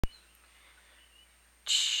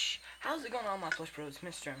How's it going on, my Plush Bros?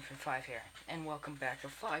 Mr. M5 here, and welcome back to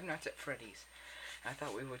Five Nights at Freddy's. I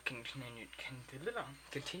thought we would continue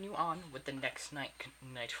on with the next night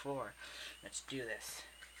 4. Let's do this.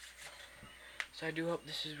 So I do hope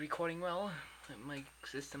this is recording well. My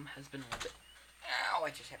system has been a little bit... Ow, I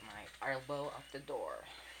just hit my elbow up the door.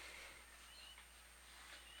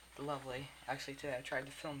 Lovely. Actually, today I tried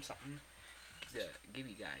to film something to give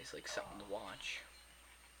you guys, like, something to watch.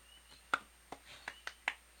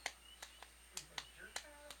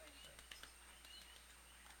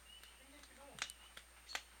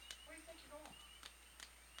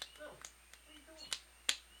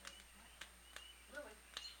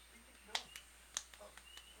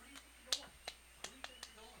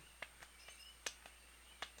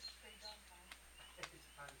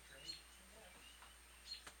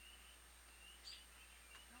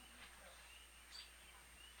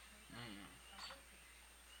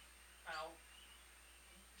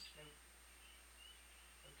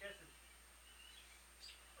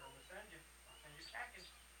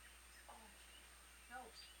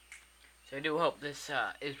 So I do hope this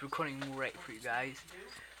is recording right for you guys.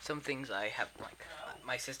 Some things I have, like,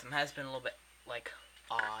 my system has been a little bit, like,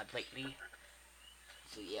 odd lately.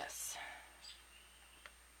 So yes.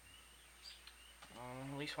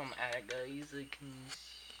 At least while I'm at it, guys, I can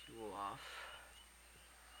show off.